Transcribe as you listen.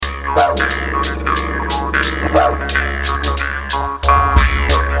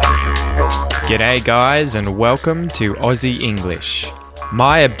G'day guys and welcome to Aussie English.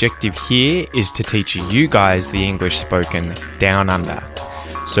 My objective here is to teach you guys the English spoken down under.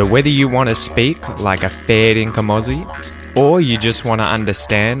 So whether you want to speak like a fair dinkum Aussie or you just want to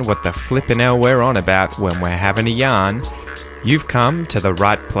understand what the flippin' hell we're on about when we're having a yarn, you've come to the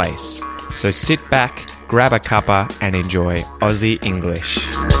right place. So sit back, grab a cuppa and enjoy Aussie English.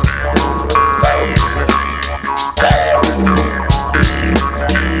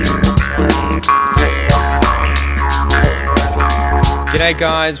 G'day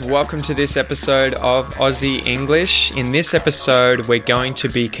guys, welcome to this episode of Aussie English. In this episode, we're going to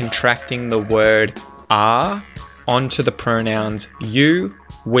be contracting the word are onto the pronouns you,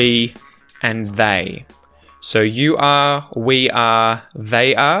 we, and they. So you are, we are,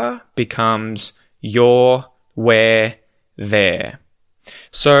 they are becomes you're, we're, there.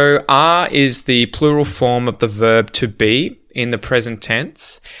 So are is the plural form of the verb to be in the present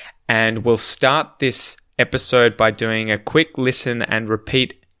tense, and we'll start this episode by doing a quick listen and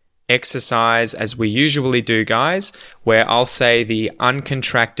repeat exercise as we usually do, guys, where I'll say the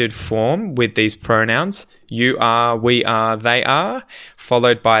uncontracted form with these pronouns, you are, we are, they are,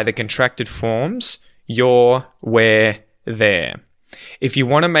 followed by the contracted forms, you're, we're, there. If you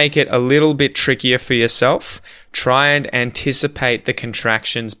want to make it a little bit trickier for yourself, try and anticipate the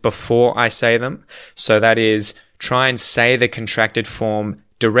contractions before I say them. So that is, try and say the contracted form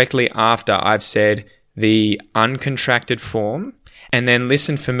directly after I've said the uncontracted form, and then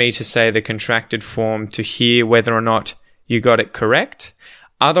listen for me to say the contracted form to hear whether or not you got it correct.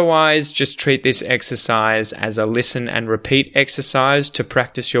 Otherwise, just treat this exercise as a listen and repeat exercise to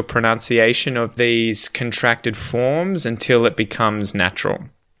practice your pronunciation of these contracted forms until it becomes natural.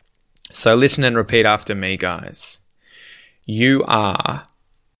 So listen and repeat after me, guys. You are,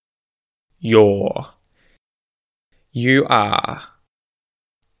 your. You are,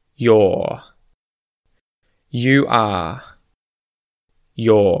 your. You are,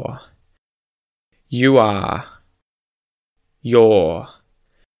 your. You are, your.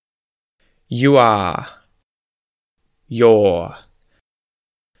 You are, your.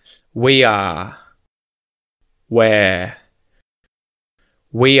 We are, where.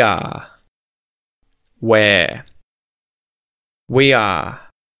 We are, where. We are,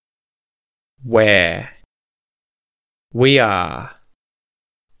 where. We are,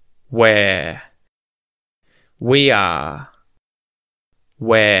 where. We are,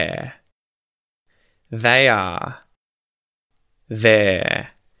 where. They are, there.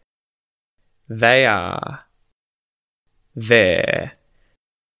 They are, there.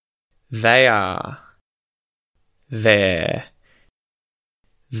 They are, there.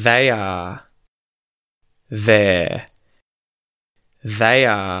 They are, there. They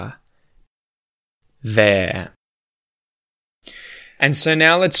are, there. And so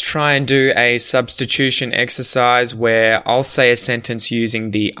now let's try and do a substitution exercise where I'll say a sentence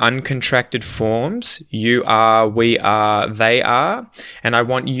using the uncontracted forms, you are, we are, they are, and I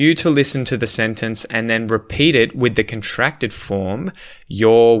want you to listen to the sentence and then repeat it with the contracted form,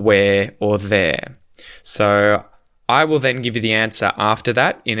 you're, where, or there. So I will then give you the answer after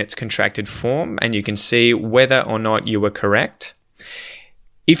that in its contracted form, and you can see whether or not you were correct.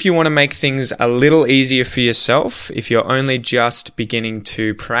 If you want to make things a little easier for yourself, if you're only just beginning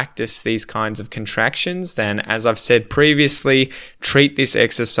to practice these kinds of contractions, then as I've said previously, treat this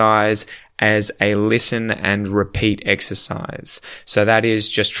exercise as a listen and repeat exercise. So that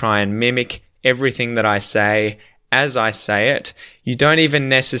is, just try and mimic everything that I say as I say it. You don't even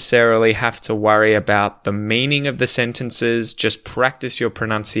necessarily have to worry about the meaning of the sentences, just practice your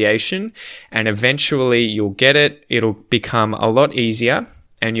pronunciation and eventually you'll get it. It'll become a lot easier.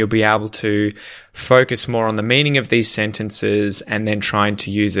 And you'll be able to focus more on the meaning of these sentences and then trying to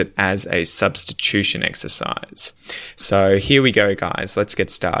use it as a substitution exercise. So here we go, guys. Let's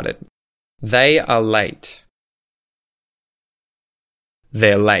get started. They are late.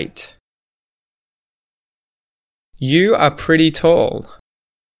 They're late. You are pretty tall.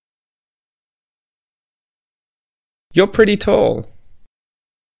 You're pretty tall.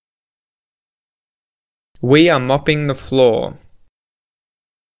 We are mopping the floor.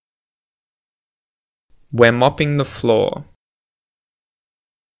 We're mopping the floor.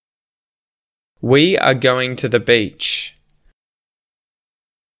 We are going to the beach.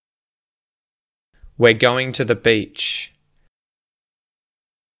 We're going to the beach.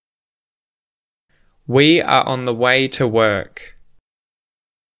 We are on the way to work.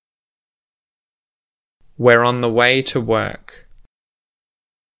 We're on the way to work.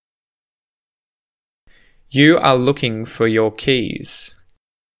 You are looking for your keys.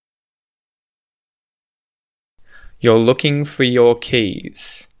 You're looking for your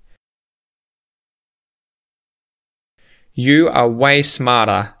keys. You are way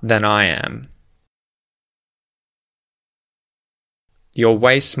smarter than I am. You're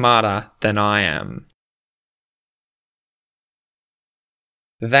way smarter than I am.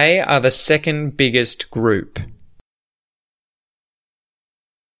 They are the second biggest group.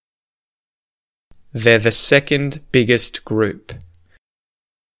 They're the second biggest group.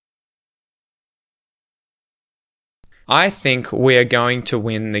 I think we are going to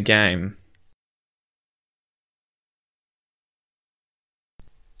win the game.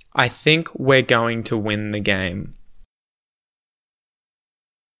 I think we're going to win the game.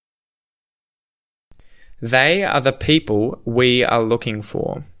 They are the people we are looking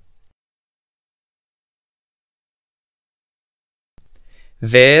for.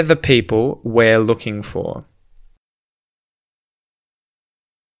 They're the people we're looking for.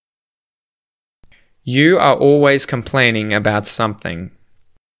 You are always complaining about something.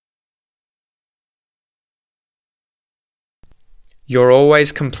 You're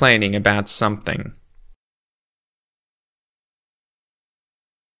always complaining about something.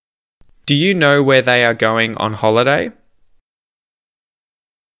 Do you know where they are going on holiday?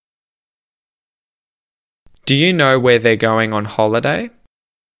 Do you know where they're going on holiday?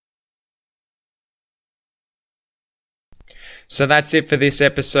 So that's it for this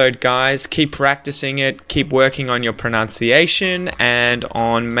episode, guys. Keep practicing it, keep working on your pronunciation and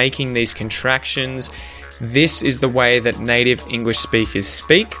on making these contractions. This is the way that native English speakers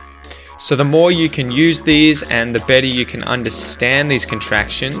speak. So the more you can use these and the better you can understand these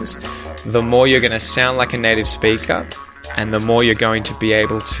contractions, the more you're going to sound like a native speaker and the more you're going to be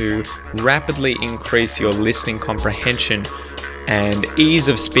able to rapidly increase your listening comprehension and ease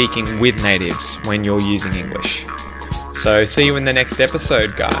of speaking with natives when you're using English. So see you in the next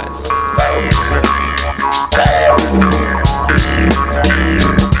episode, guys.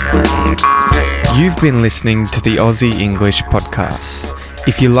 You've been listening to the Aussie English Podcast.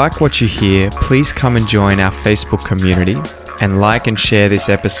 If you like what you hear, please come and join our Facebook community and like and share this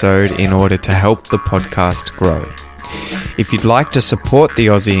episode in order to help the podcast grow. If you'd like to support the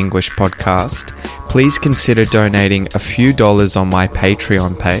Aussie English Podcast, please consider donating a few dollars on my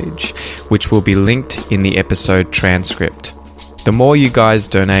Patreon page, which will be linked in the episode transcript. The more you guys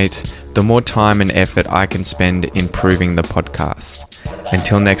donate, the more time and effort I can spend improving the podcast.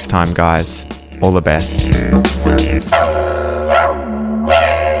 Until next time, guys, all the best.